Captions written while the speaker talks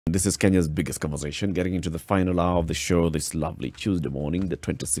This is Kenya's biggest conversation, getting into the final hour of the show this lovely Tuesday morning, the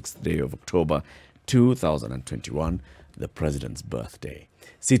 26th day of October 2021, the President's birthday.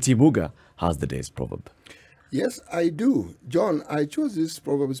 Siti Muga has the day's proverb. Yes, I do. John, I chose this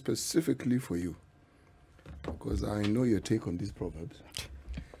proverb specifically for you because I know your take on these proverbs.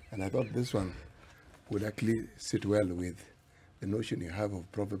 And I thought this one would actually sit well with the notion you have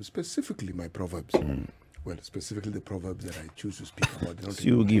of proverbs, specifically my proverbs. Well, specifically the proverbs that I choose to speak about. So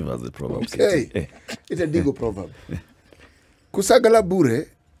you give us the proverb. Okay. It's a Digo proverb. Kusagala bure,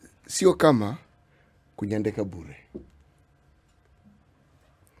 sio kama kunyandeka bure.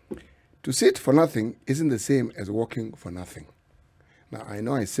 To sit for nothing isn't the same as walking for nothing. Now, I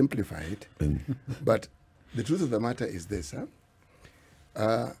know I simplify it, but the truth of the matter is this.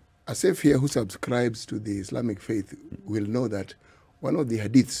 Aasif here, who subscribes to the Islamic faith, will know that one of the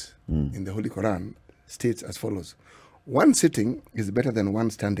hadiths in the Holy Quran states as follows. One sitting is better than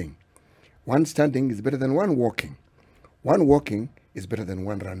one standing. One standing is better than one walking. One walking is better than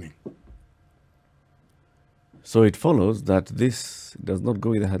one running. So it follows that this does not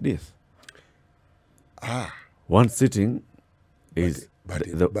go with the hadith. One sitting is but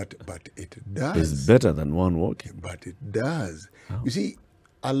it does. Is better than one walking. But it does. Oh. You see,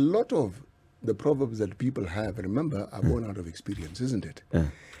 a lot of the proverbs that people have, remember, are born out of experience, isn't it?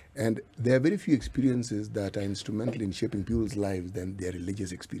 And there are very few experiences that are instrumental in shaping people's lives than their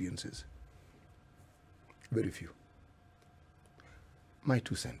religious experiences. Very few. My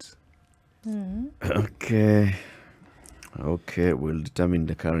 2 cents. Okay, we'll determine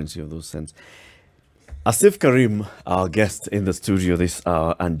the currency of those cents. Aasif Karim, our guest in the studio this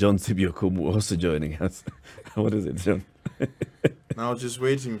hour, and John Sibi-Okumu also joining us. What is it, John? I was just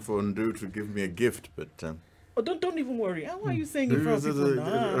waiting for Ndu to give me a gift, but... Oh, don't even worry. Why are you saying it for people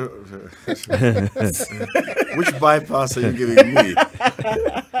now? Which bypass are you giving me?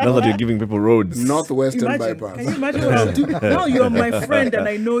 Now that you're giving people roads. Northwestern bypass. Can you imagine what I'll do? Now you're my friend and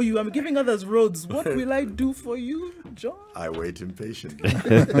I know you. I'm giving others roads. What will I do for you, John? I wait impatiently.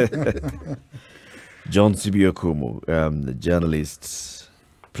 John Sibi-Okumu, the journalist,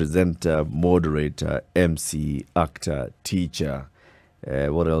 presenter, moderator, MC, actor, teacher.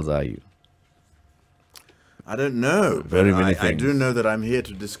 What else are you? I don't know. Very many things. I do know that I'm here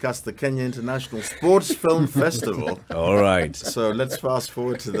to discuss the Kenya International Sports Film Festival. All right. So let's fast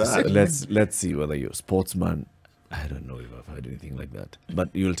forward to that. So let's see whether you're a sportsman. I don't know if I've heard anything like that, but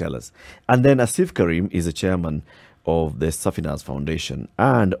you'll tell us. And then Aasif Karim is the chairman of the Safinas Foundation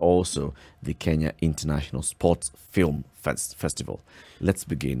and also the Kenya International Sports Film Festival. Let's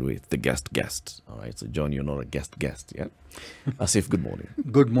begin with the guest. All right, so John, you're not a guest, yeah? Aasif, good morning.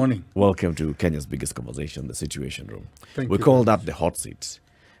 Good morning. Welcome to Kenya's biggest conversation, the Situation Room. Thank you. We call that the hot seat.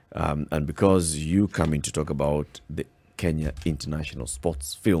 And because you come in to talk about the Kenya International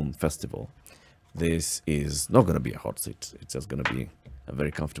Sports Film Festival, this is not going to be a hot seat. It's just going to be a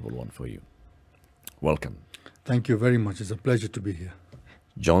very comfortable one for you. Welcome. Thank you very much. It's a pleasure to be here.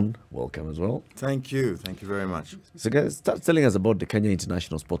 John, welcome as well. Thank you very much. So guys, start telling us about the Kenya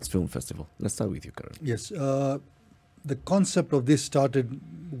International Sports Film Festival. Let's start with you, Karim. Yes, the concept of this started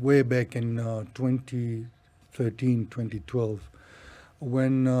way back in 2013, 2012,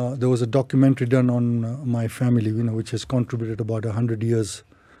 when there was a documentary done on my family, which has contributed about 100 years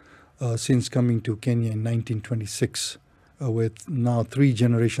since coming to Kenya in 1926, with now 3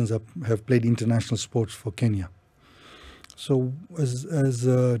 generations have played international sports for Kenya. So as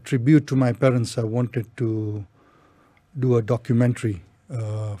a tribute to my parents, I wanted to do a documentary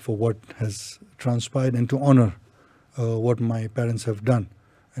for what has transpired and to honor what my parents have done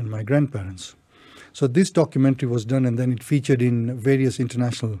and my grandparents. So this documentary was done and then it featured in various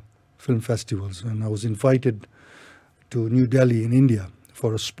international film festivals. And I was invited to New Delhi in India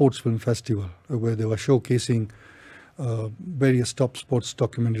for a sports film festival where they were showcasing various top sports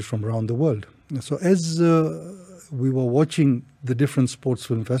documentaries from around the world. So as we were watching the different sports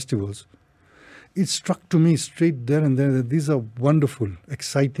film festivals, it struck to me straight there and there that these are wonderful,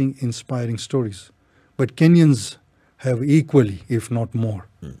 exciting, inspiring stories. But Kenyans have equally, if not more.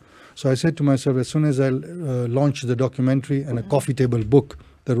 So I said to myself, as soon as I launched the documentary and a coffee table book,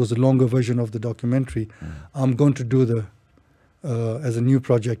 that was a longer version of the documentary, I'm going to do the as a new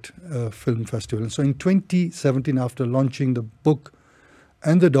project film festival. And so in 2017, after launching the book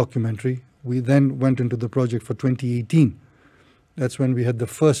and the documentary, we then went into the project for 2018. That's when we had the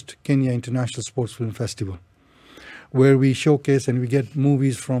first Kenya International Sports Film Festival, where we showcase and we get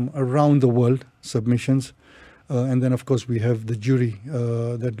movies from around the world, submissions, and then of course we have the jury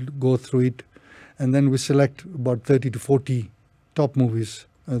that go through it, and then we select about 30 to 40 top movies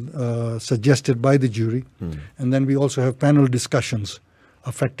suggested by the jury, and then we also have panel discussions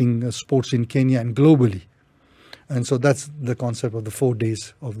affecting sports in Kenya and globally. And so that's the concept of the 4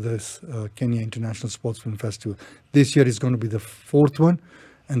 days of this Kenya International Sports Film Festival. This year is going to be the 4th one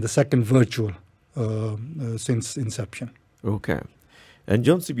and the 2nd virtual since inception. Okay. And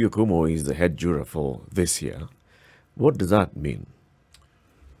John Sibi-Okumu is the head juror for this year. What does that mean?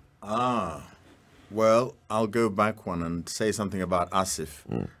 Well, I'll go back one and say something about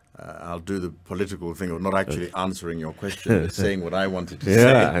Aasif. I'll do the political thing of not actually answering your question, but saying what I wanted to say.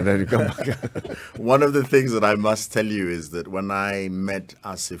 Yeah, and then you come back. One of the things that I must tell you is that when I met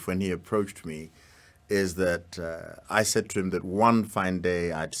Aasif, when he approached me, is that I said to him that one fine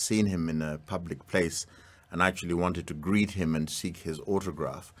day I'd seen him in a public place and actually wanted to greet him and seek his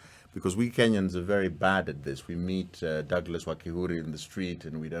autograph. Because we Kenyans are very bad at this. We meet Douglas Wakihuri in the street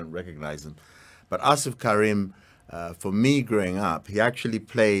and we don't recognize them. But Aasif Karim, for me growing up, he actually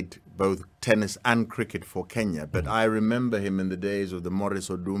played both tennis and cricket for Kenya. But I remember him in the days of the Morris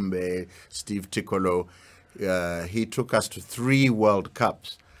Odumbe, Steve Tikolo. He took us to 3 World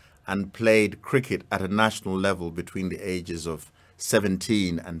Cups and played cricket at a national level between the ages of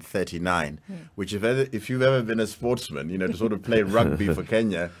 17 and 39, which if you've ever been a sportsman, you know, to sort of play rugby for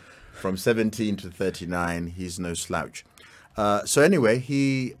Kenya from 17 to 39, he's no slouch. So anyway,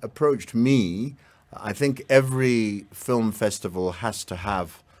 he approached me. I think every film festival has to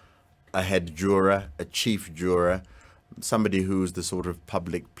have a head juror, a chief juror, somebody who's the sort of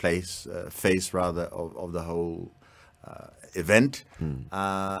public face rather of the whole event.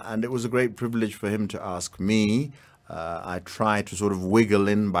 And it was a great privilege for him to ask me. I tried to sort of wiggle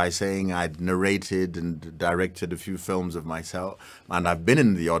in by saying I'd narrated and directed a few films of myself, and I've been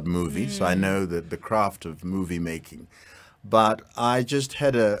in the odd movie, so I know the craft of movie making. But I just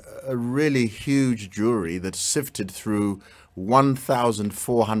had a really huge jury that sifted through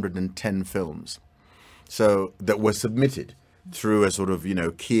 1,410 films, so that were submitted through a sort of, you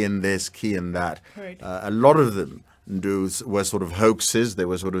know, key in this, key in that. Right. A lot of them were sort of hoaxes. They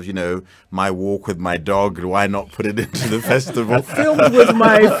were sort of, you know, my walk with my dog. Why not put it into the festival? Filmed with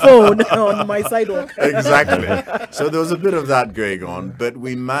my phone on my sidewalk. Exactly. So there was a bit of that going on, but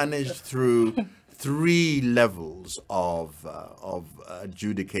we managed through 3 levels of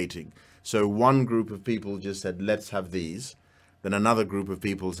adjudicating. So one group of people just said, let's have these. Then another group of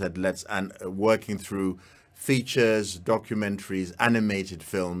people said, let's, and working through features, documentaries, animated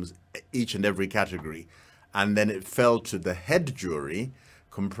films, each and every category. And then it fell to the head jury,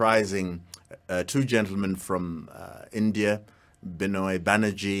 comprising 2 gentlemen from India, Binoy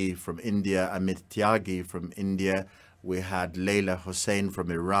Banerjee from India, Amit Tyagi from India. We had Leila Hussain from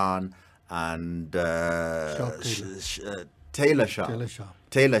Iran, and Taylor Sharp.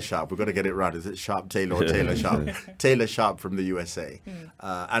 Taylor Sharp. We've got to get it right. Is it Sharp Taylor or Taylor Sharp? Taylor Sharp from the USA.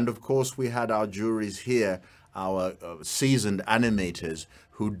 And of course, we had our juries here, our seasoned animators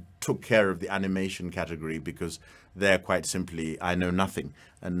who took care of the animation category, because they're quite simply, I know nothing.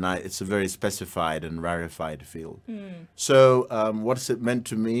 And it's a very specified and rarefied field. So what's it meant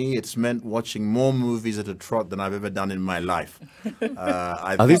to me? It's meant watching more movies at a trot than I've ever done in my life.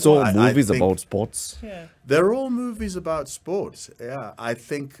 Are these all movies about sports? Yeah. They're all movies about sports. Yeah, I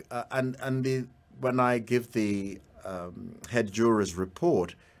think, when I give the head juror's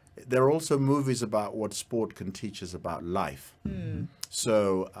report, there are also movies about what sport can teach us about life.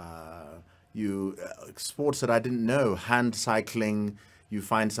 So sports that I didn't know, hand cycling. You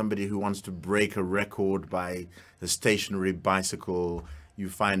find somebody who wants to break a record by a stationary bicycle. You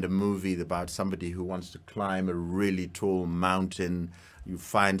find a movie about somebody who wants to climb a really tall mountain. You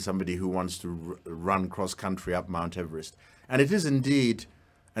find somebody who wants to run cross country up Mount Everest. And it is indeed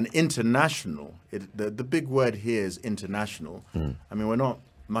an international, the big word here is international. I mean, we're not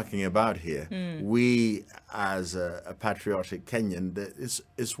mucking about here. We, as a patriotic Kenyan,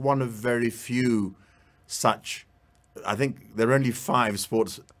 it's one of very few such. I think there are only 5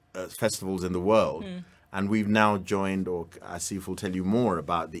 sports festivals in the world, and we've now joined, or Aasif will tell you more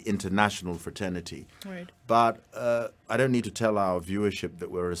about the international fraternity. Right. But I don't need to tell our viewership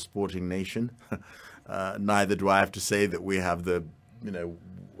that we're a sporting nation. Neither do I have to say that we have the, you know,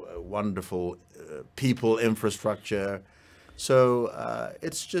 wonderful people infrastructure. So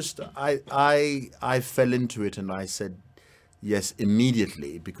it's just, I fell into it and I said yes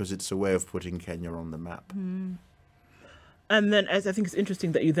immediately, because it's a way of putting Kenya on the map. And then, as I think it's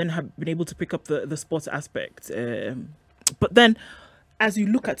interesting that you then have been able to pick up the sports aspect. But then, as you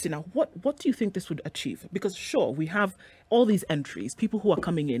look at it now, what do you think this would achieve? Because sure, we have all these entries, people who are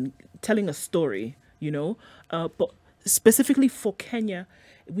coming in, telling a story, you know, but specifically for Kenya,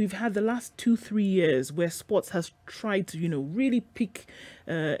 we've had the last 2-3 years where sports has tried to, really peek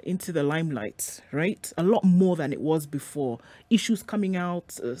into the limelight, right? A lot more than it was before. Issues coming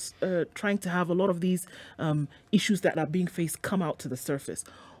out, trying to have a lot of these issues that are being faced come out to the surface.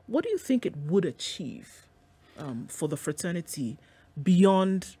 What do you think it would achieve for the fraternity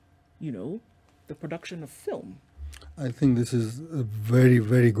beyond, the production of film? I think this is a very,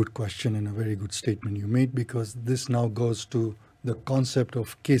 very good question and a very good statement you made, because this now goes to the concept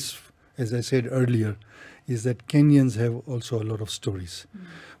of KISFF, as I said earlier, is that Kenyans have also a lot of stories.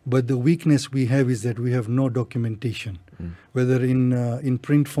 But the weakness we have is that we have no documentation, whether in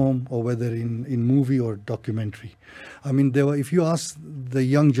print form or whether in movie or documentary. I mean, if you ask the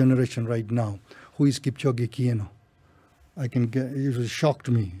young generation right now, who is Kipchoge Keino? It was shocked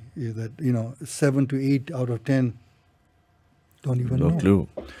me that, 7 to 8 out of 10 don't even know. No clue.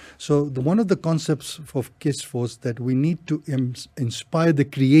 So one of the concepts of KISFF was that we need to inspire the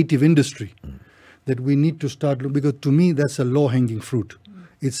creative industry, that we need to start, because to me that's a low-hanging fruit.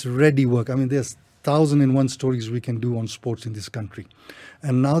 It's ready work. I mean, there's 1,001 stories we can do on sports in this country.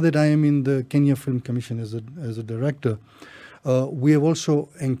 And now that I am in the Kenya Film Commission as a director, we are also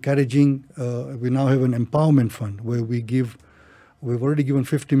encouraging, we now have an empowerment fund where we've already given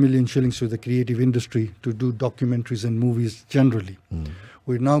 50 million shillings to the creative industry to do documentaries and movies generally.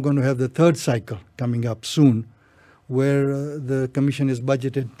 We're now going to have the third cycle coming up soon, where the commission has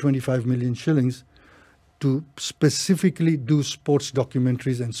budgeted 25 million shillings to specifically do sports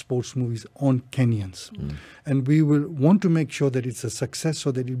documentaries and sports movies on Kenyans. And we will want to make sure that it's a success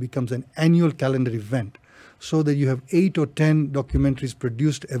so that it becomes an annual calendar event, so that you have 8 or 10 documentaries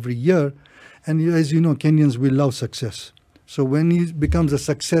produced every year. And as you know, Kenyans will love success. So when it becomes a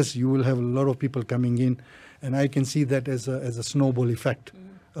success, you will have a lot of people coming in, and I can see that as a snowball effect.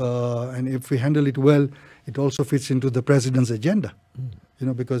 And if we handle it well, it also fits into the president's agenda,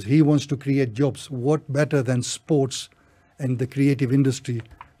 because he wants to create jobs. What better than sports and the creative industry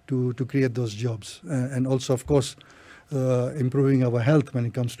to create those jobs? And also, of course, improving our health when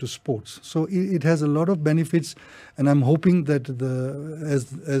it comes to sports. So it has a lot of benefits, and I'm hoping that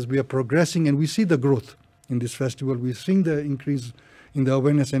as we are progressing and we see the growth in this festival, we're seeing the increase in the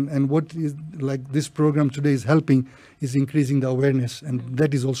awareness, and what is like this program today is helping is increasing the awareness, and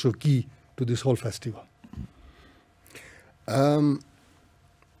that is also key to this whole festival.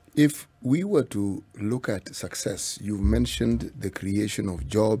 If we were to look at success, you've mentioned the creation of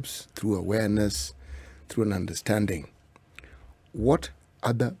jobs through awareness, through an understanding. What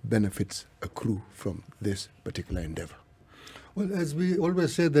other benefits accrue from this particular endeavor? Well, as we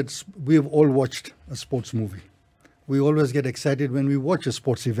always say, that we have all watched a sports movie. We always get excited when we watch a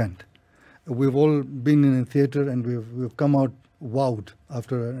sports event. We've all been in a theater and we've come out wowed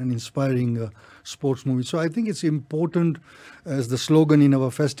after an inspiring sports movie. So I think it's important, as the slogan in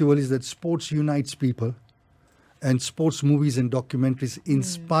our festival is, that sports unites people, and sports movies and documentaries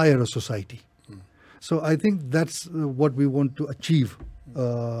inspire a society. So I think that's what we want to achieve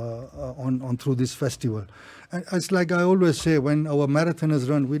on through this festival. And it's like I always say, when our marathoners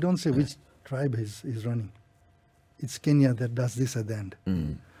run, we don't say which tribe is running. It's Kenya that does this at the end.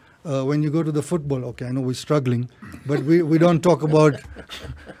 When you go to the football, okay, I know we're struggling, but we don't talk about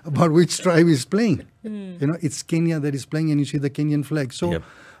which tribe is playing. It's Kenya that is playing, and you see the Kenyan flag. So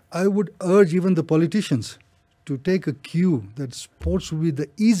I would urge even the politicians to take a cue that sports will be the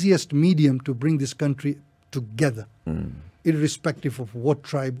easiest medium to bring this country together, irrespective of what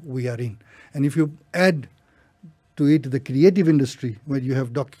tribe we are in. And if you add to it the creative industry, where you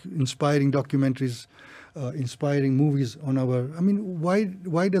have inspiring documentaries, inspiring movies on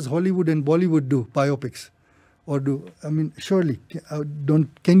why does Hollywood and Bollywood do biopics? Surely,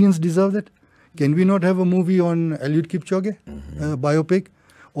 don't Kenyans deserve that? Can we not have a movie on Eliud Kipchoge, biopic,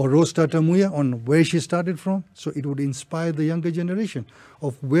 or Rose Tatamuya on where she started from? So it would inspire the younger generation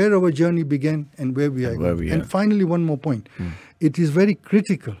of where our journey began and where we are. And finally, one more point. It is very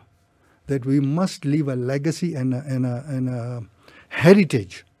critical that we must leave a legacy and a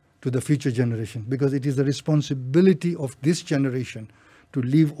heritage to the future generation, because it is the responsibility of this generation to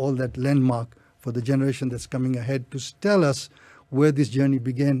leave all that landmark for the generation that's coming ahead, to tell us where this journey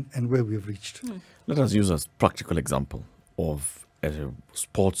began and where we've reached. Let us use a practical example of a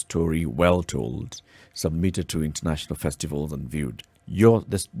sports story well told, submitted to international festivals and viewed.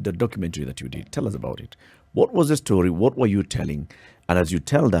 The documentary that you did, tell us about it. What was the story? What were you telling? And as you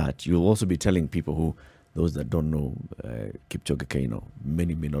tell that, you'll also be telling people those that don't know Kipchoge Keino,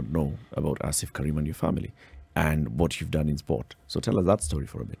 many may not know about Aasif, Karim and your family, and what you've done in sport. So tell us that story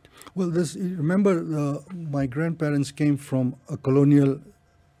for a bit. Well, remember, my grandparents came from a colonial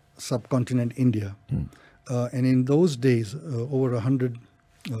subcontinent, India, And in those days, over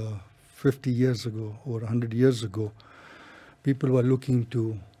 150 years ago, over 100 years ago, people were looking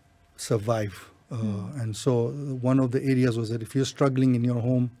to survive. And so one of the areas was that if you're struggling in your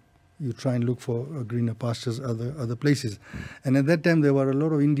home, you try and look for greener pastures, other places. And at that time, there were a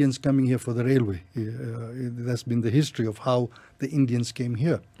lot of Indians coming here for the railway. That's been the history of how the Indians came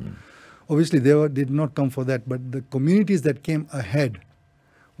here. Obviously, they did not come for that, but the communities that came ahead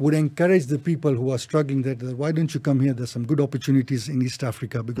would encourage the people who are struggling that why don't you come here? There's some good opportunities in East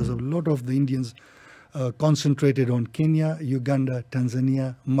Africa, because a lot of the Indians concentrated on Kenya, Uganda,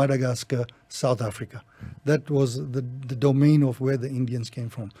 Tanzania, Madagascar, South Africa. That was the domain of where the Indians came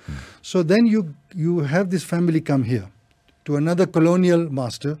from. So then you have this family come here to another colonial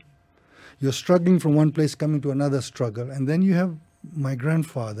master. You're struggling from one place, coming to another struggle. And then you have my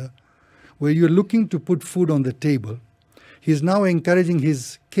grandfather, where you're looking to put food on the table. He's now encouraging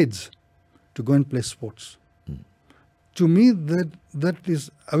his kids to go and play sports. To me, that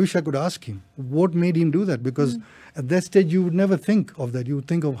is, I wish I could ask him, what made him do that? Because at that stage, you would never think of that. You would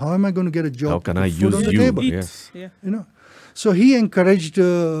think of, how am I going to get a job? How can I food use on the you? table? Yes. Yeah. You know, so he encouraged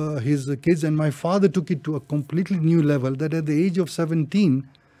his kids, and my father took it to a completely new level. That at the age of 17,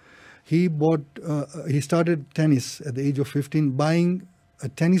 he started tennis at the age of 15, buying a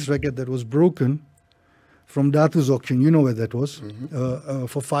tennis racket that was broken from Datu's auction. You know where that was,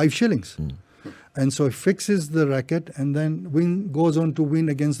 for 5 shillings. And so he fixes the racket and then goes on to win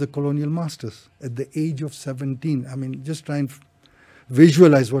against the colonial masters at the age of 17. I mean, just try and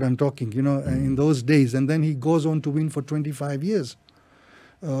visualize what I'm talking, in those days. And then he goes on to win for 25 years,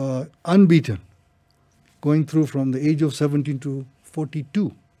 unbeaten, going through from the age of 17 to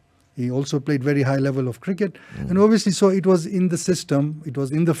 42. He also played very high level of cricket. And obviously, so it was in the system, it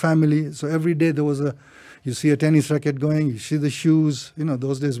was in the family. So every day there was you see a tennis racket going, you see the shoes.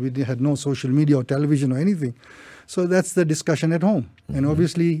 Those days we had no social media or television or anything. So that's the discussion at home. And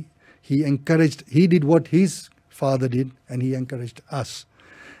obviously, he did what his father did, and he encouraged us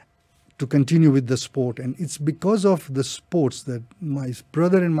to continue with the sport. And it's because of the sports that my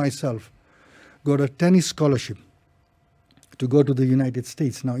brother and myself got a tennis scholarship to go to the United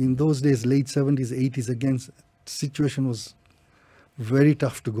States. Now, in those days, late 70s, 80s, again, situation was very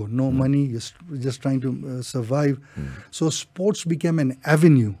tough to go. No money, just trying to survive. So sports became an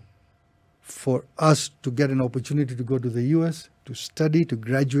avenue for us to get an opportunity to go to the US, to study, to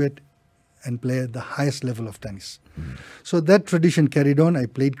graduate, and play at the highest level of tennis. So that tradition carried on. I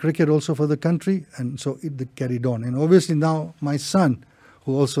played cricket also for the country, and so it carried on. And obviously now my son,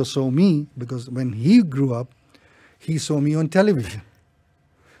 who also saw me, because when he grew up, he saw me on television.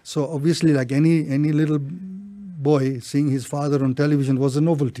 So obviously, like any little boy, seeing his father on television was a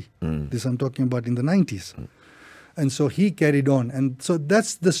novelty. This I'm talking about in the 90s. And so he carried on. And so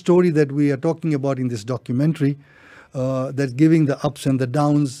that's the story that we are talking about in this documentary, that's giving the ups and the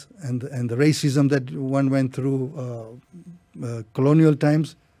downs and the racism that one went through colonial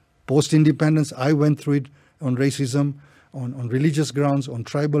times, post-independence. I went through it on racism, on religious grounds, on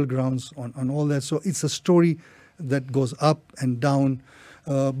tribal grounds, on all that. So it's a story that goes up and down.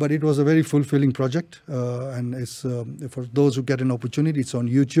 But it was a very fulfilling project, and it's for those who get an opportunity, it's on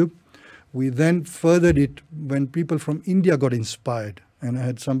YouTube. We then furthered it when people from India got inspired. And I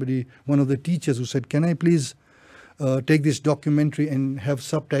had one of the teachers who said, can I please take this documentary and have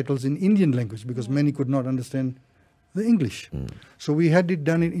subtitles in Indian language, because many could not understand the English. So we had it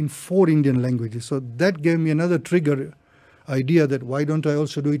done in 4 Indian languages. So that gave me another trigger idea that why don't I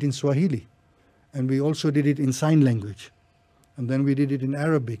also do it in Swahili? And we also did it in sign language. And then we did it in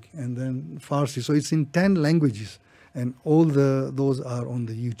Arabic and then Farsi. So it's in 10 languages, and all those are on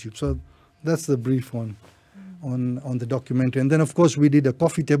the YouTube. So that's the brief on the documentary. And then, of course, we did a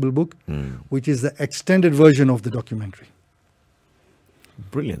coffee table book, which is the extended version of the documentary.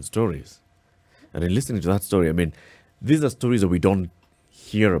 Brilliant stories. And in listening to that story, I mean, these are stories that we don't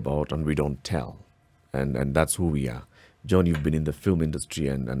hear about and we don't tell. And that's who we are. John, you've been in the film industry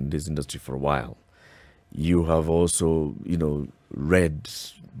and this industry for a while. You have also, read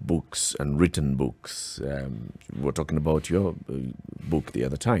books and written books. We were talking about your book the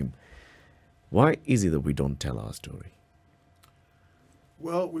other time. Why is it that we don't tell our story?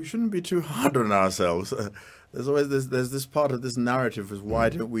 Well, we shouldn't be too hard on ourselves. There's always there's this part of this narrative is why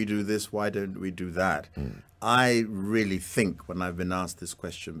don't we do this? Why don't we do that? I really think, when I've been asked this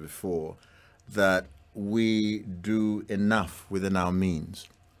question before, that we do enough within our means.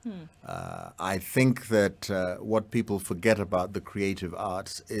 I think that what people forget about the creative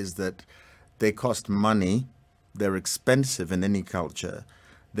arts is that they cost money, they're expensive in any culture,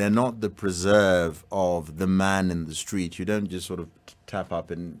 they're not the preserve of the man in the street. You don't just sort of tap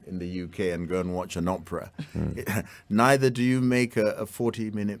up in the UK and go and watch an opera. Neither do you make a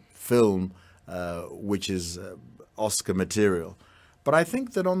 40-minute film which is Oscar material. But I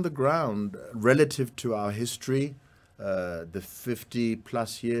think that on the ground, relative to our history, the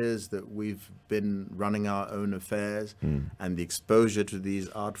 50-plus years that we've been running our own affairs and the exposure to these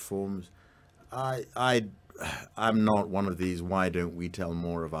art forms, I'm not one of these, why don't we tell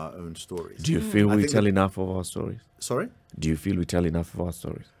more of our own stories? Do you feel we tell enough of our stories? Sorry? Do you feel we tell enough of our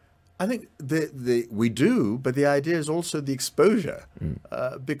stories? I think we do, but the idea is also the exposure,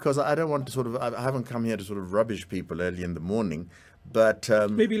 because I don't want to sort of, I haven't come here to sort of rubbish people early in the morning, but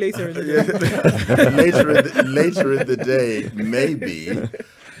maybe later in the day. later in the day, maybe.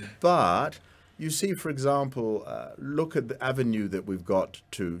 But you see, for example, look at the avenue that we've got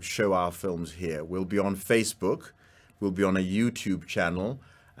to show our films here. We'll be on Facebook, we'll be on a YouTube channel,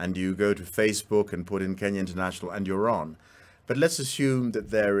 and you go to Facebook and put in Kenya International and you're on. But let's assume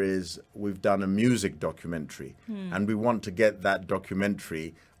that we've done a music documentary and we want to get that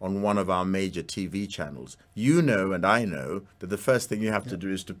documentary on one of our major TV channels. You know, and I know, that the first thing you have to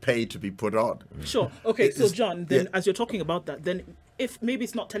do is to pay to be put on. Sure. Okay, so John, then as you're talking about that, then if maybe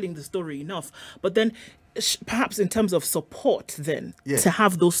it's not telling the story enough, but then perhaps in terms of support then to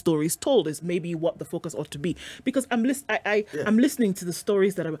have those stories told is maybe what the focus ought to be, because I'm listening to the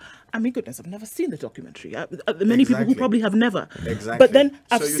stories that I mean, goodness, I've never seen the documentary. Many people who probably have never. But then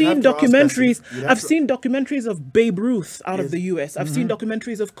I've seen documentaries. I've seen documentaries of Babe Ruth out of the US. I've seen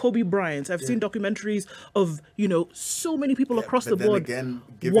documentaries of Kobe Bryant. I've seen documentaries of so many people across the board. Again,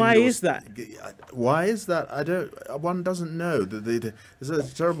 why is that? Why is that? One doesn't know. It's a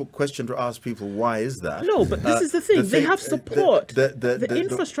terrible question to ask people. Why is that? No, but this is the thing. They have support. The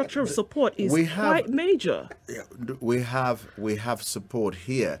infrastructure of support is quite major. We have support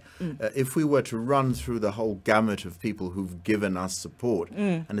here. If we were to run through the whole gamut of people who've given us support,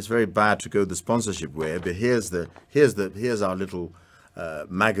 and it's very bad to go the sponsorship way, but here's our little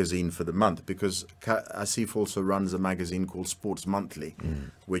magazine for the month, because Aasif also runs a magazine called Sports Monthly,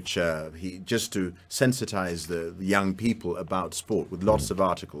 which he just to sensitize the young people about sport with lots of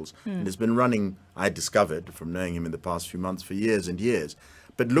articles. And it's been running, I discovered from knowing him in the past few months, for years and years.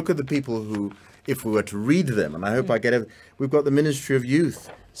 But look at the people who, if we were to read them, and I hope I get it, we've got the Ministry of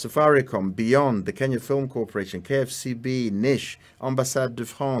Youth, Safaricom, Beyond, the Kenya Film Corporation, KFCB, Niche, Ambassade de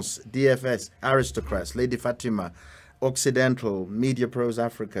France, DFS, Aristocrats, Lady Fatima, Occidental, Media Pros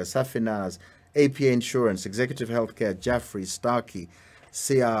Africa, Safinaz, APA Insurance, Executive Healthcare, Jaffrey, Starkey,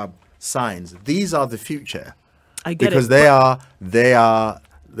 CR, Signs. These are the future. I get because it. Because they are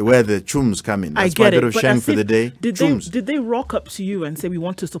where the chums come in. That's my bit of shame for the day. Did they rock up to you and say we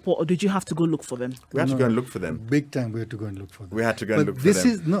want to support, or did you have to go look for them? We had to go and look for them. Big time we had to go and look for them. We had to go and look for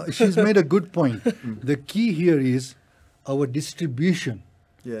them. She's made a good point. The key here is our distribution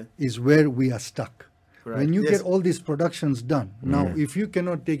is where we are stuck. Right. When you get all these productions done, now if you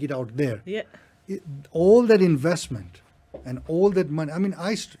cannot take it out there, all that investment and all that money, I mean,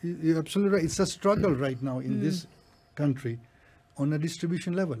 you're absolutely right. It's a struggle right now in this country on a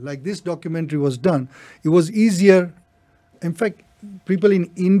distribution level. Like this documentary was done, it was easier. In fact, people in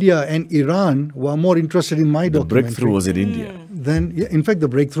India and Iran were more interested in my documentary. The breakthrough was in India. In fact, the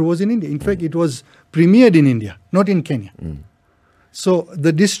breakthrough was in India. In fact, it was premiered in India, not in Kenya. So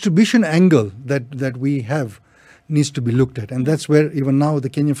the distribution angle that we have needs to be looked at, and that's where even now the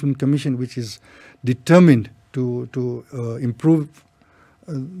Kenya Film Commission, which is determined to improve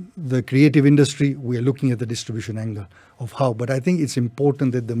the creative industry, we are looking at the distribution angle of how. But I think it's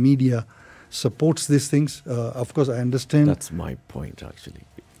important that the media supports these things. Of course, I understand. That's my point, actually.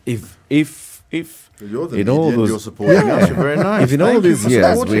 If you're the media and you're supporting us, you're very nice. If in all these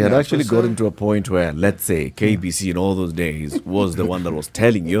years we had actually gotten to a point where, let's say, KBC in all those days was the one that was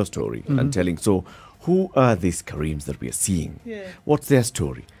telling your story and telling, so who are these Karims that we are seeing? What's their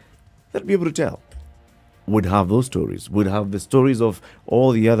story? They'll be able to tell. Would have those stories, would have the stories of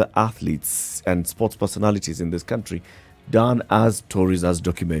all the other athletes and sports personalities in this country done as stories, as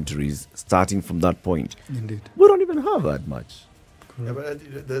documentaries, starting from that point. Indeed. We don't even have that much. Yeah, but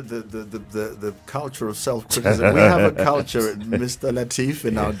the culture of self-criticism. We have a culture, Mr. Latif,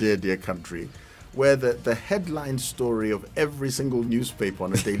 in our dear country, where the headline story of every single newspaper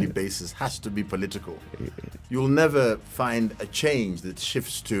on a daily basis has to be political. You'll never find a change that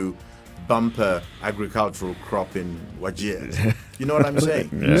shifts to bumper agricultural crop in Wajir. You know what I'm saying?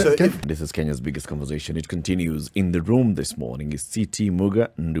 So this is Kenya's biggest conversation. It continues. In the room this morning is CT Muga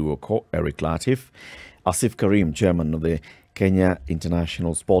Nduoko, Eric Latif, Aasif Karim, chairman of the Kenya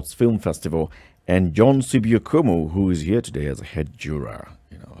International Sports Film Festival, and John Sibi-Okumu, who is here today as a head juror.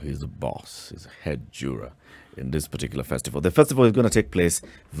 You know, he's the boss. He's a head juror in this particular festival. The festival is going to take place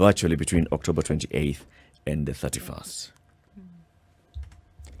virtually between October 28th and the 31st.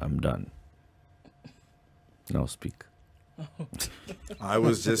 I'm done. Now speak. I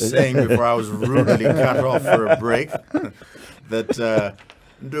was just saying before I was rudely cut off for a break that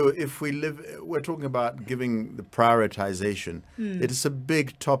if we're talking about giving the prioritization. It is a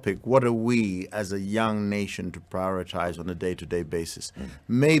big topic. What are we as a young nation to prioritize on a day-to-day basis?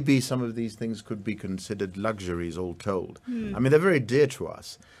 Maybe some of these things could be considered luxuries, all told. I mean, they're very dear to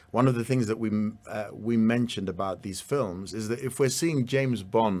us. One of the things that we mentioned about these films is that if we're seeing James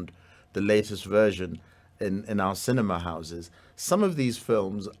Bond, the latest version, in our cinema houses, some of these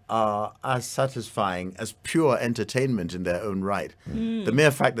films are as satisfying as pure entertainment in their own right. The mere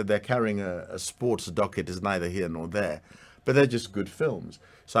fact that they're carrying a sports docket is neither here nor there, but they're just good films.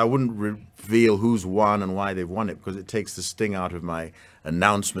 So I wouldn't reveal who's won and why they've won it, because it takes the sting out of my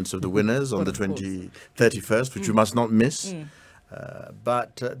announcements of the winners on the 31st, which you must not miss.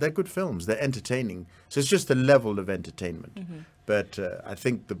 But they're good films. They're entertaining. So it's just a level of entertainment. But I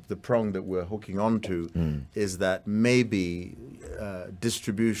think the prong that we're hooking onto is that maybe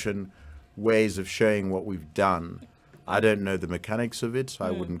distribution, ways of showing what we've done. I don't know the mechanics of it, so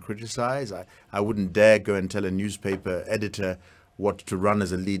I wouldn't criticize. I wouldn't dare go and tell a newspaper editor what to run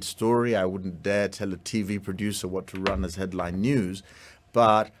as a lead story. I wouldn't dare tell a TV producer what to run as headline news.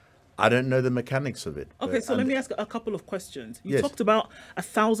 But I don't know the mechanics of it. Okay, so let me ask a couple of questions. You talked about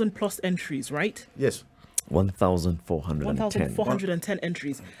 1,000+ entries, right? Yes. 1,410. 1,410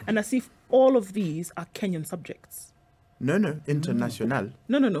 entries. And as if all of these are Kenyan subjects. No, international.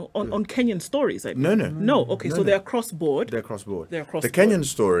 No. On Kenyan stories. I mean. No. Okay, so they're cross-board. They're cross-board. They're cross-board. The Kenyan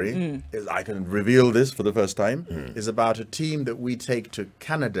story, is, I can reveal this for the first time, is about a team that we take to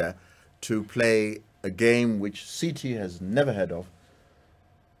Canada to play a game which CT has never heard of.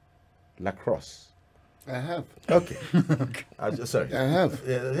 Lacrosse. I have. Okay. Sorry. I have.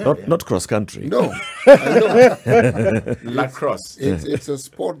 Not cross country. No. I know. Lacrosse. It's a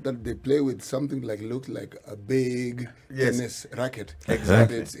sport that they play with something looks like a big tennis racket.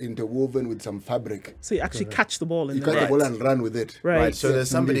 Exactly. But it's interwoven with some fabric. So you actually catch the ball. You catch the ball and run with it. Right. So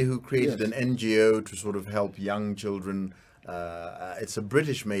there's somebody who created an NGO to sort of help young children. It's a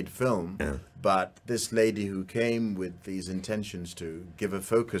British-made film, but this lady who came with these intentions to give a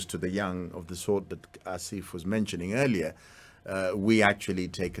focus to the young of the sort that Aasif was mentioning earlier, we actually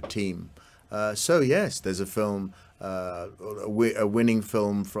take a team. So yes, there's a film, a winning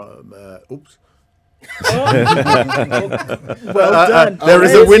film from. Oops. Well done. There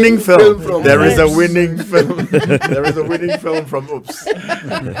is a winning film. There is a winning film. There is a winning film from Oops.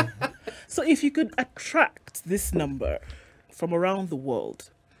 So if you could attract this number from around the world,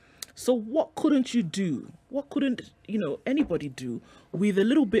 so what couldn't you do? What couldn't anybody do with a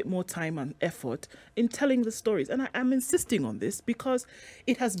little bit more time and effort in telling the stories? And I'm insisting on this because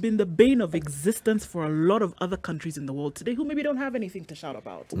it has been the bane of existence for a lot of other countries in the world today who maybe don't have anything to shout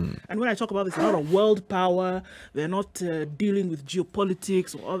about. And when I talk about this, they're not a world power, they're not dealing with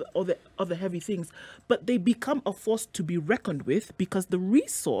geopolitics or other heavy things, but they become a force to be reckoned with because the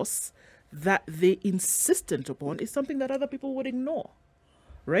resource that they insistent upon is something that other people would ignore,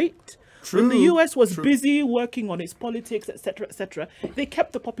 right? When the US was busy working on its politics, etc., they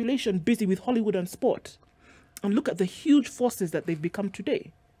kept the population busy with Hollywood and sport. And look at the huge forces that they've become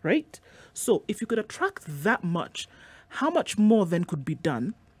today, right? So if you could attract that much, how much more then could be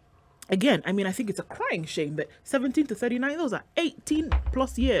done? Again, I mean, I think it's a crying shame that 17 to 39, those are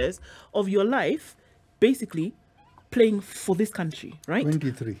 18+ years of your life basically playing for this country, right?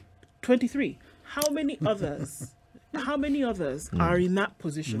 23. How many others are in that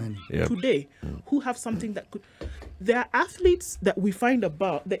position today who have something that could? There are athletes that we find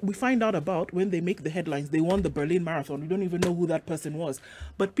out about when they make the headlines. They won the Berlin Marathon. We don't even know who that person was,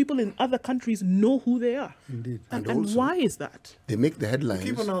 but people in other countries know who they are. Indeed. And why is that? They make the headlines.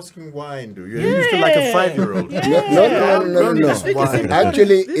 Keep on asking why, Ndu. You feel like a 5-year-old. No.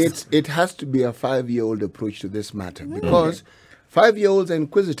 Actually, it has to be a 5-year-old approach to this matter because 5-year-olds are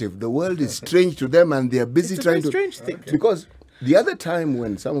inquisitive. The world is strange to them, and they are busy trying to. Strange thing. Because the other time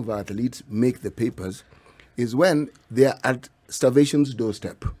when some of our athletes make the papers is when they are at starvation's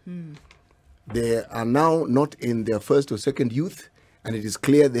doorstep. They are now not in their first or second youth, and it is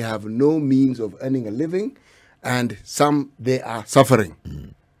clear they have no means of earning a living, and they are suffering.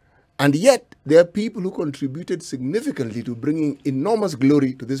 And yet, there are people who contributed significantly to bringing enormous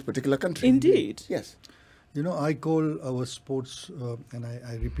glory to this particular country. Indeed. Yes. I call our sports, and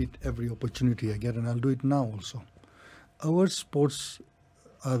I repeat every opportunity I get, and I'll do it now also. Our sports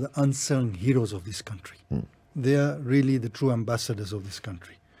are the unsung heroes of this country. They are really the true ambassadors of this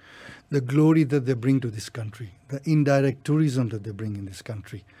country. The glory that they bring to this country, the indirect tourism that they bring in this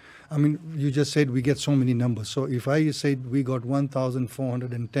country. I mean, you just said we get so many numbers. So if I said we got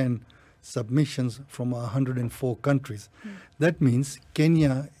 1,410 submissions from 104 countries, that means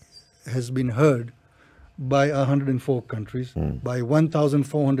Kenya has been heard by 104 countries, by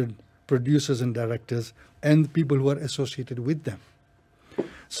 1,400 producers and directors and people who are associated with them.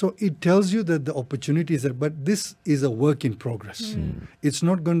 So it tells you that the opportunity is there, but this is a work in progress. It's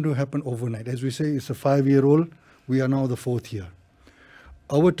not going to happen overnight. As we say, it's a 5-year-old. We are now the 4th year.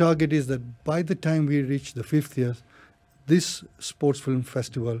 Our target is that by the time we reach the 5th year, this sports film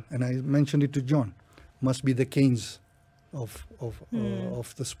festival, and I mentioned it to John, must be the Canes of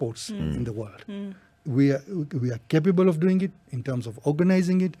the sports in the world. We are capable of doing it in terms of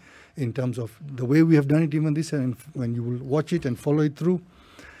organizing it, in terms of the way we have done it even this year, and when you will watch it and follow it through.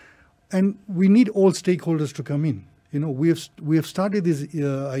 And we need all stakeholders to come in. You know, we have started this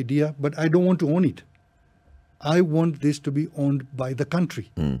idea, but I don't want to own it. I want this to be owned by the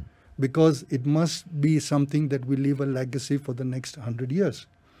country because it must be something that will leave a legacy for the next 100 years.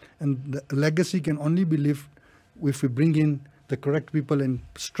 And the legacy can only be lived if we bring in the correct people and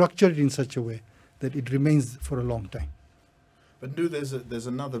structure it in such a way that it remains for a long time. But there's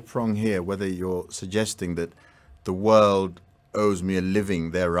another prong here, whether you're suggesting that the world owes me a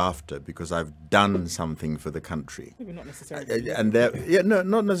living thereafter because I've done something for the country. Maybe not necessarily. No,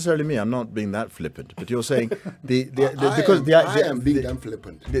 not necessarily me. I'm not being that flippant. But you're saying I am being that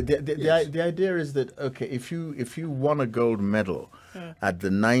flippant. The idea is that okay, if you won a gold medal at the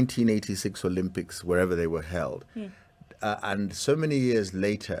 1986 Olympics, wherever they were held, and so many years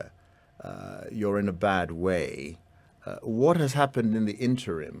later you're in a bad way. What has happened in the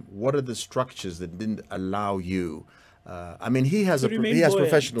interim? What are the structures that didn't allow you? I mean, he has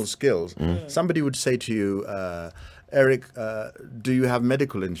professional skills. Somebody would say to you, Eric, do you have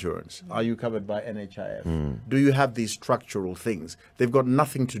medical insurance? Are you covered by NHIF? Do you have these structural things? They've got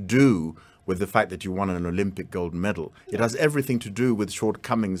nothing to do with the fact that you won an Olympic gold medal. It has everything to do with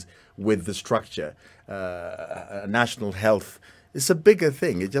shortcomings with the structure, national health. It's a bigger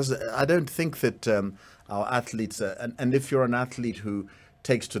thing. I don't think that our athletes, and if you're an athlete who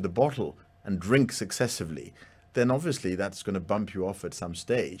takes to the bottle and drinks excessively, then obviously that's going to bump you off at some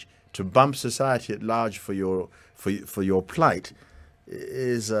stage. To bump society at large for your plight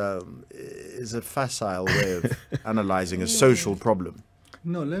is a facile way of analyzing a social problem.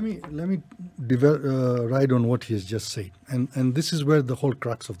 No, let me ride on what he has just said, and this is where the whole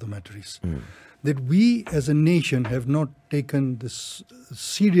crux of the matter is. That we as a nation have not taken the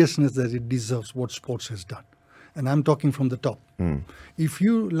seriousness that it deserves what sports has done. And I'm talking from the top. If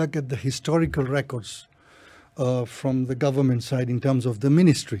you look at the historical records from the government side in terms of the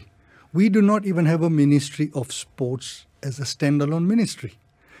ministry, we do not even have a ministry of sports as a standalone ministry.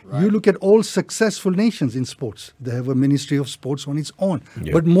 Right. You look at all successful nations in sports, they have a ministry of sports on its own.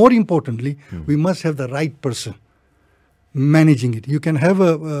 Yeah. But more importantly, we must have the right person managing it. You can have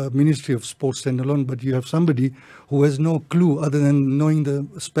a ministry of sports standalone, but you have somebody who has no clue other than knowing the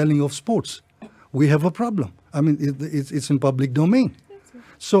spelling of sports. We have a problem. I mean, it's in public domain.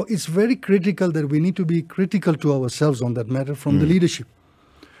 So it's very critical that we need to be critical to ourselves on that matter from the leadership.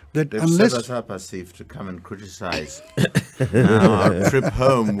 That they've set us up, Aasif, to come and criticize. Now our trip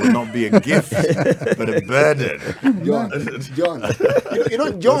home will not be a gift, but a burden.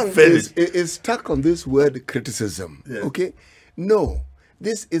 John is stuck on this word criticism. Yes. Okay? No,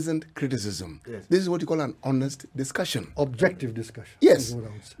 this isn't criticism. Yes. This is what you call an honest discussion. Objective discussion. Yes,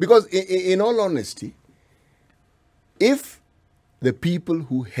 because in all honesty, if the people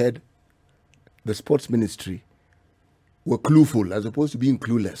who head the sports ministry were clueful as opposed to being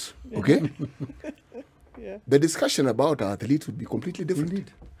clueless, okay? The discussion about our athletes would be completely different.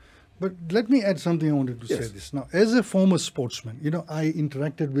 Indeed. But let me add something. I wanted to say this. Now, as a former sportsman, I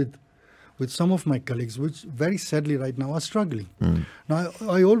interacted with some of my colleagues, which very sadly right now are struggling. Now,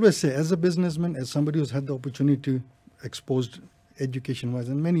 I always say, as a businessman, as somebody who's had the opportunity to exposed education-wise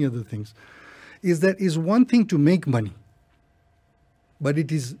and many other things, is one thing to make money, but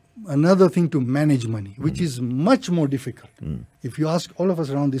it is another thing to manage money, which is much more difficult. If you ask all of us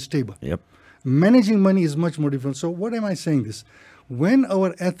around this table, managing money is much more difficult. So what am I saying this? When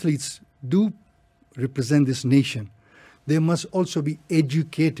our athletes do represent this nation, they must also be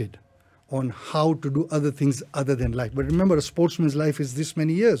educated on how to do other things other than life. But remember, a sportsman's life is this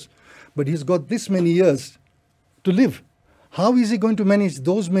many years, but he's got this many years to live. How is he going to manage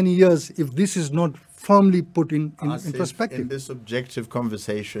those many years if this is not firmly put in perspective? In this objective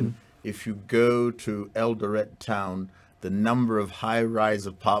conversation, if you go to Eldoret town the number of high-rise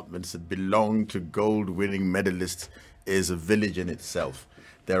apartments that belong to gold-winning medalists is a village in itself.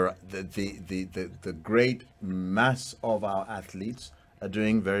 There are the great mass of our athletes are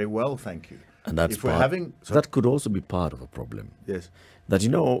doing very well, thank you. And that's if we're having that could also be part of a problem. yes, That, you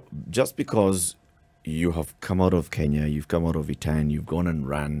know, just because you have come out of Kenya, you've come out of Itan, you've gone and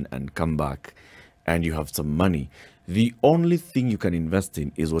ran and come back, and you have some money, the only thing you can invest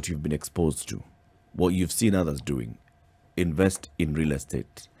in is what you've been exposed to, what you've seen others doing. Invest in real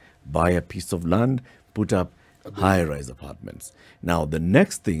estate, buy a piece of land, put up high-rise apartments. Now, the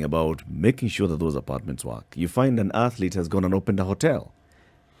next thing about making sure that those apartments work, you find an athlete has gone and opened a hotel.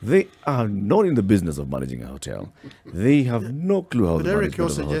 They are not in the business of managing a hotel. They have no clue how but to Eric, manage you're a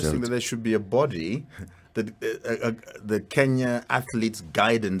hotel. suggesting that there should be a body, that the Kenya Athletes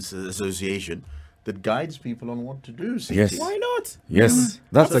Guidance Association, that guides people on what to do. CT. Yes. Why not? Yes,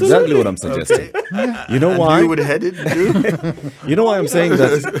 that's Absolutely. exactly what I'm suggesting. You know And why? you would head it, do? You know why I'm saying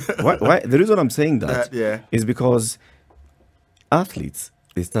that? Why? The reason I'm saying that Yeah. is because athletes,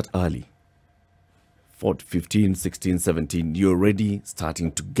 they start early. 15, 16, 17, you're already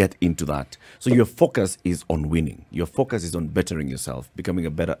starting to get into that. So your focus is on winning. Your focus is on bettering yourself, becoming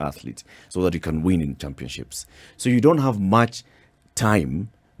a better athlete so that you can win in championships. So you don't have much time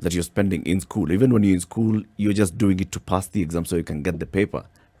that you're spending in school. Even when you're in school, you're just doing it to pass the exam so you can get the paper,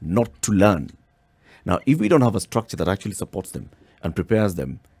 not to learn. Now, if we don't have a structure that actually supports them and prepares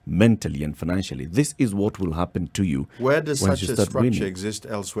them mentally and financially, this is what will happen to you. Where does once such you a start structure winning. exist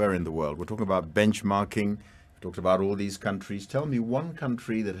elsewhere in the world? We're talking about benchmarking. We talked about all these countries. Tell me one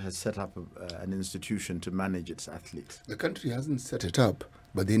country that has set up an institution to manage its athletes. The country hasn't set it up,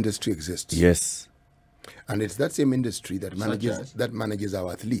 but the industry exists. Yes. And it's that same industry that as? manages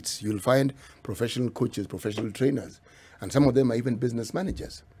our athletes. You'll find professional coaches, professional trainers, and some of them are even business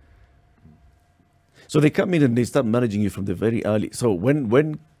managers. So they come in and they start managing you from the very early. So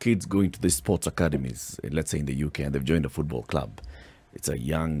when kids go into the sports academies, let's say in the UK, and they've joined a football club, it's a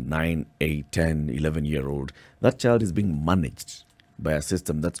young 9, 8, 10, 11-year-old. That child is being managed by a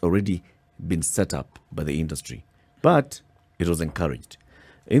system that's already been set up by the industry. But it was encouraged.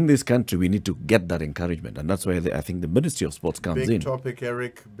 In this country, we need to get that encouragement. And that's why I think the Ministry of Sports comes Big in. topic,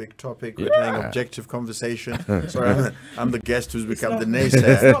 Eric. Big topic. We're having objective conversation. Sorry, I'm the guest who's become the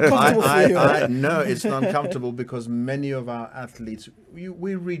naysayer. No, it's not uncomfortable because many of our athletes, we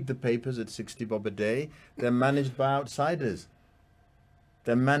read the papers at 60 bob a day. They're managed by outsiders.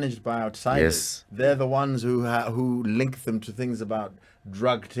 They're managed by outsiders. Yes. They're the ones who link them to things about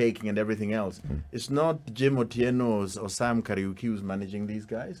drug taking and everything else. It's not Jim Otieno or Sam Kariuki who's managing these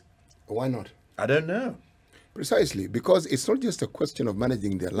guys. Why not? I don't know. Precisely, because it's not just a question of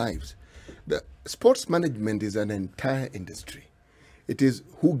managing their lives. The sports management is an entire industry. It is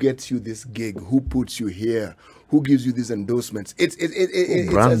who gets you this gig, who puts you here, who gives you these endorsements. It's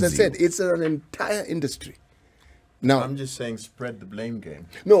as I said, it's an entire industry. Now, I'm just saying spread the blame game.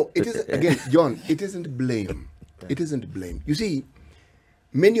 no, it is again, John, it isn't blame. It isn't blame. You see,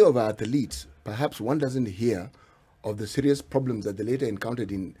 many of our athletes, perhaps one doesn't hear of the serious problems that they later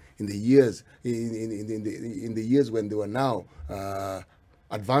encountered in the years in the years when they were now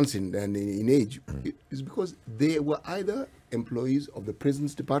advancing and in age. It's because they were either employees of the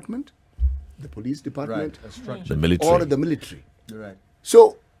prisons department, the police department, Right, a structure. The military. or the military. Right.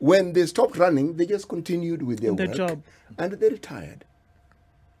 So when they stopped running, they just continued with their Their work job. and they retired.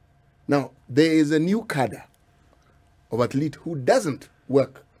 Now, there is a new cadre of athlete who doesn't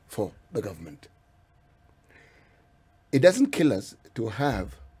work for the government. It doesn't kill us to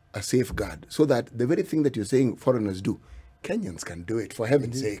have a safeguard so that the very thing that you're saying foreigners do, Kenyans can do it, for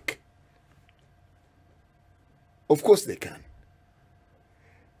heaven's sake. Of course they can.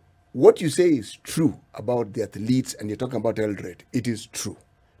 What you say is true about the athletes, and you're talking about Eldred. It is true.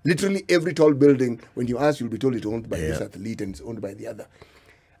 Literally every tall building, when you ask, you'll be told it's owned by this athlete and it's owned by the other.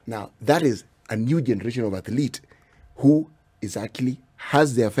 Now, that is a new generation of athlete who is actually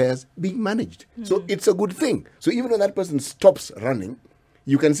has their affairs being managed. So it's a good thing. So even when that person stops running,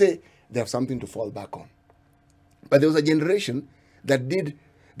 you can say they have something to fall back on. But there was a generation that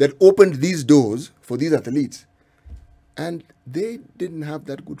opened these doors for these athletes, and they didn't have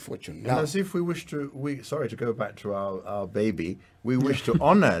that good fortune. Now, as if we wish to, sorry to go back to our baby, we wish to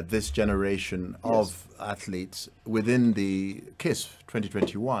honor this generation of athletes within the KISFF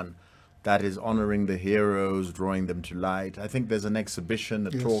 2021 that is honoring the heroes, drawing them to light. I think there's an exhibition,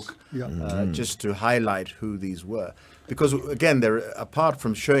 a talk, just to highlight who these were. Because again, apart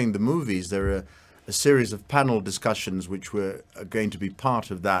from showing the movies, there are a series of panel discussions which were going to be part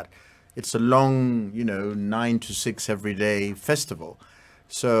of that. It's a long, 9 to 6 every day festival.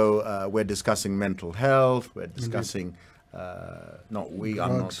 So we're discussing mental health, we're discussing, not we,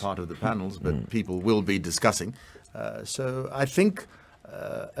 I'm not Drugs. part of the panels, but people will be discussing. So I think,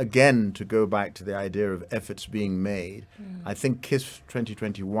 again, to go back to the idea of efforts being made, I think KISFF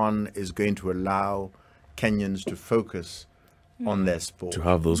 2021 is going to allow Kenyans to focus on their sport. To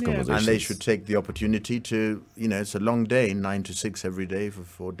have those Yeah. conversations. And they should take the opportunity to, it's a long day, 9 to 6 every day for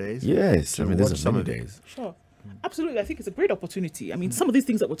 4 days. Yes, I to mean, there's watch some some many of it. days. Sure. Absolutely, I think it's a great opportunity. I mean, some of these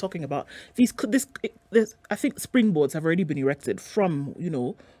things that we're talking about, there's, I think springboards have already been erected from,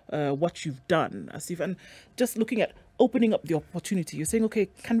 what you've done, Aasif, and just looking at opening up the opportunity. You're saying, okay,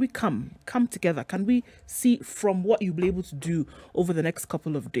 can we come together? Can we see from what you'll be able to do over the next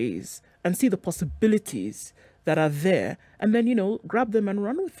couple of days and see the possibilities that are there, and then grab them and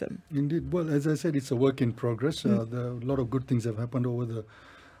run with them? Indeed. Well, as I said, it's a work in progress. There are a lot of good things have happened over the.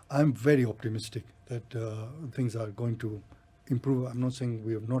 I'm very optimistic that things are going to improve. I'm not saying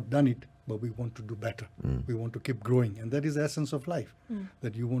we have not done it, but we want to do better. We want to keep growing, and that is the essence of life.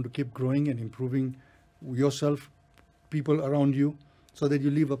 That you want to keep growing and improving yourself, people around you, so that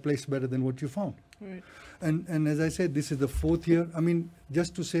you leave a place better than what you found. Right. And as I said, this is the 4th year. I mean,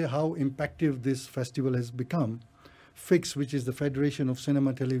 just to say how impactful this festival has become, FIX, which is the Federation of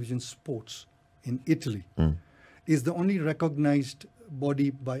Cinema, Television, Sports in Italy, is the only recognized body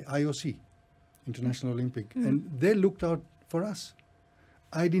by IOC, International Olympic, and they looked out for us.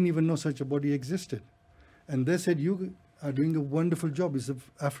 I didn't even know such a body existed. And they said, you are doing a wonderful job. It's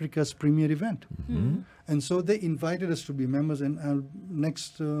Africa's premier event. And so they invited us to be members, and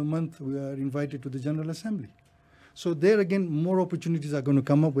next month we are invited to the General Assembly. So there again, more opportunities are going to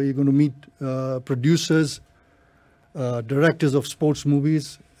come up where you're going to meet producers, directors of sports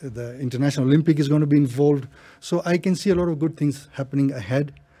movies. The International Olympic is going to be involved. So I can see a lot of good things happening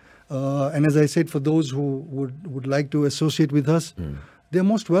ahead. And as I said, for those who would like to associate with us, they're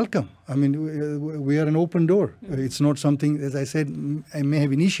most welcome. I mean, we are an open door. It's not something, as I said, I may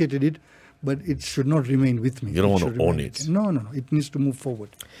have initiated it, but it should not remain with me. You don't It want to should own remain it. with me. No. It needs to move forward.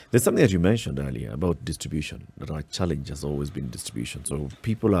 There's something that you mentioned earlier about distribution. That our challenge has always been distribution. So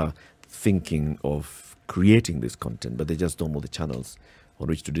people are thinking of creating this content, but they just don't know the channels on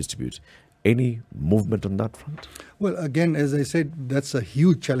which to distribute. Any movement on that front? Well, again, as I said, that's a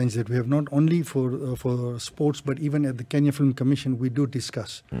huge challenge that we have, not only for sports, but even at the Kenya Film Commission, we do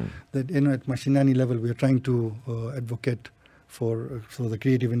discuss that at Mashinani level, we are trying to advocate for the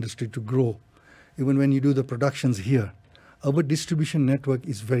creative industry to grow. Even when you do the productions here, our distribution network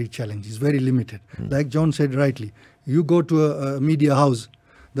is very challenged, it's very limited. Like John said rightly, you go to a media house,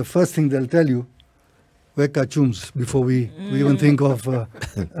 the first thing they'll tell you, weka chums, before we even think of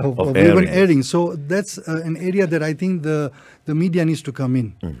even airing. So that's an area that I think the media needs to come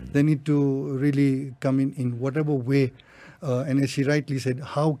in. They need to really come in whatever way. And as she rightly said,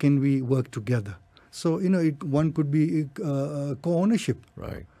 how can we work together? So, one could be co-ownership.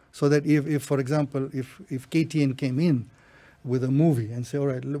 Right. So that if for example, if KTN came in with a movie and say, all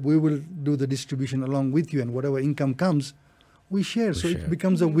right, we will do the distribution along with you, and whatever income comes, we share. So it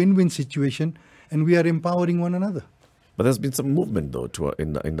becomes a win-win situation, and we are empowering one another. But there's been some movement, though,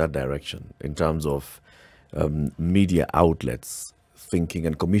 in that direction, in terms of media outlets thinking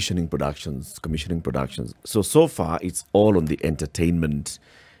and commissioning productions. So far, it's all on the entertainment,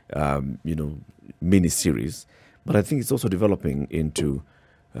 mini-series. But I think it's also developing into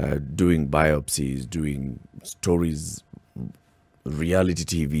doing biopsies, doing stories, reality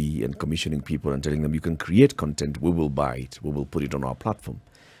TV, and commissioning people and telling them, you can create content, we will buy it, we will put it on our platform.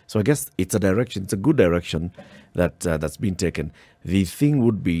 So I guess it's a good direction that's been taken. The thing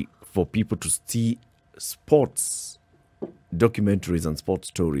would be for people to see sports documentaries and sports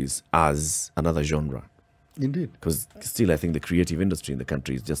stories as another genre. Indeed. Because still, I think the creative industry in the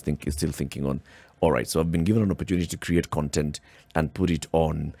country is still thinking on, all right, so I've been given an opportunity to create content and put it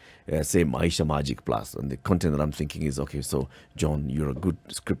on, say, Maisha Magic Plus. And the content that I'm thinking is, okay, so John, you're a good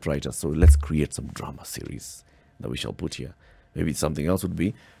script writer, so let's create some drama series that we shall put here. Maybe something else would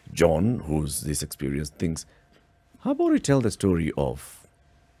be John, who's this experienced, thinks, how about we tell the story of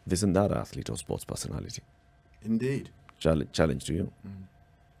this and that athlete or sports personality? Indeed. Challenge to you.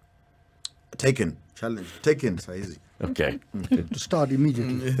 Taken. Challenge. Taken. Saizi. Okay. To start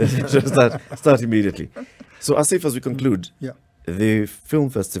immediately. Start immediately. So Aasif, as we conclude, Yeah. the film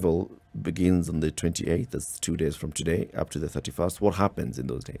festival begins on the 28th, that's 2 days from today, up to the 31st. What happens in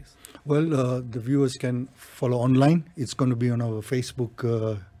those days? Well, the viewers can follow online. It's going to be on our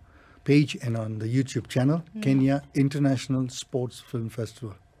Facebook page and on the YouTube channel, Kenya International Sports Film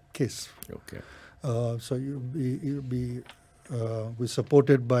Festival, KISFF. Okay. So we're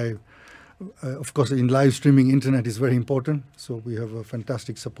supported by Of course, in live streaming, internet is very important. So we have a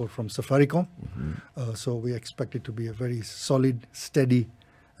fantastic support from Safaricom. So we expect it to be a very solid, steady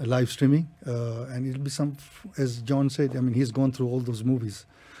live streaming. And it'll be as John said, I mean, he's gone through all those movies.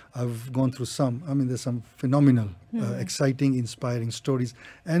 I've gone through some. I mean, there's some phenomenal, exciting, inspiring stories,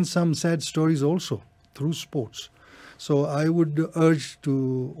 and some sad stories also through sports. So I would urge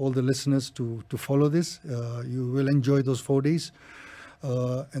to all the listeners to follow this. You will enjoy those 4 days.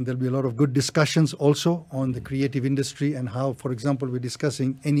 And there'll be a lot of good discussions also on the creative industry and how, for example, we're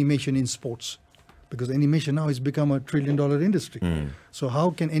discussing animation in sports. Because animation now has become a $1 trillion industry. So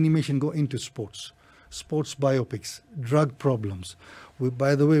how can animation go into sports? Sports biopics, drug problems.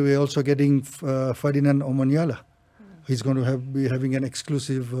 By the way, we're also getting Ferdinand Omanyala. He's going to be having an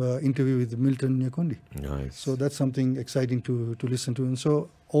exclusive interview with Milton Nyakundi. Nice. So that's something exciting to listen to. And so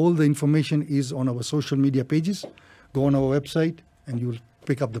all the information is on our social media pages. Go on our website and you'll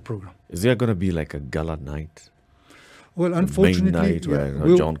pick up the program. Is there going to be like a gala night? Well, unfortunately, main night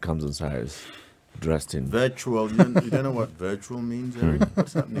where John comes inside dressed in virtual. You don't know what virtual means, Eric?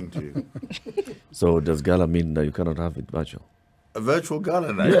 What's happening to you? So does gala mean that you cannot have it virtual? A virtual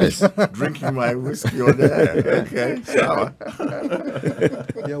gala night? Yes. Drinking my whiskey on air. Okay, sour.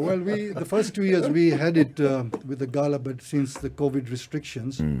 Yeah, well, the first 2 years we had it with the gala, but since the COVID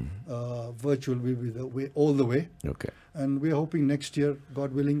restrictions, virtual will be the way, all the way. Okay. And we're hoping next year,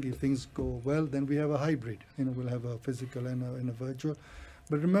 God willing, if things go well, then we have a hybrid. We'll have a physical and a virtual.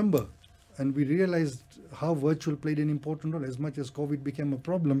 But remember, and we realized how virtual played an important role. As much as COVID became a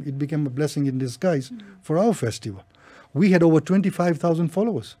problem, it became a blessing in disguise for our festival. We had over 25,000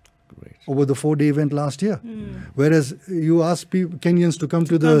 followers. Great. Over the 4-day event last year. Whereas you ask Kenyans to come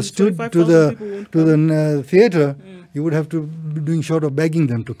to the theatre, you would have to be doing short of begging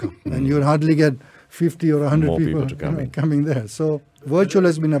them to come. And you would hardly get 50 or 100 More people to coming there. So virtual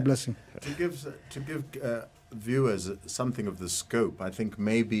has been a blessing. To give viewers something of the scope, I think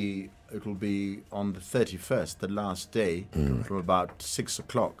maybe it will be on the 31st, the last day, from about 6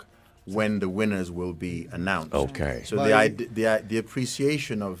 o'clock, when the winners will be announced. Okay. So the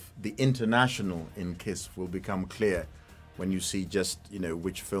appreciation of the international in KISFF will become clear when you see just,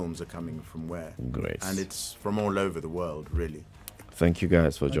 which films are coming from where. Great. And it's from all over the world, really. Thank you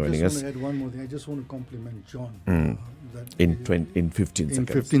guys for joining us. I just want to add one more thing. I just want to compliment John. In 15 seconds. In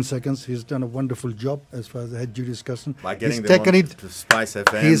 15 seconds, he's done a wonderful job as far as the head jury is concerned. By getting He's them taken on it to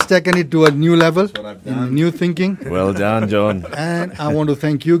SpiceFM. He's taken it to a new level, what I've in done. new thinking. Well done, John. And I want to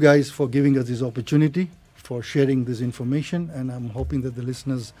thank you guys for giving us this opportunity, for sharing this information. And I'm hoping that the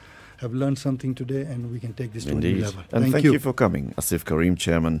listeners have learned something today and we can take this to a new Indeed. level. And thank you for coming. Aasif Karim,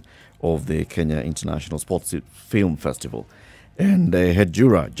 chairman of the Kenya International Sports Film Festival. And head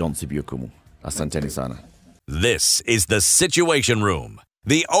juror, John Sibi-Okumu. Asanteni sana. This is the Situation Room,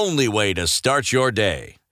 the only way to start your day.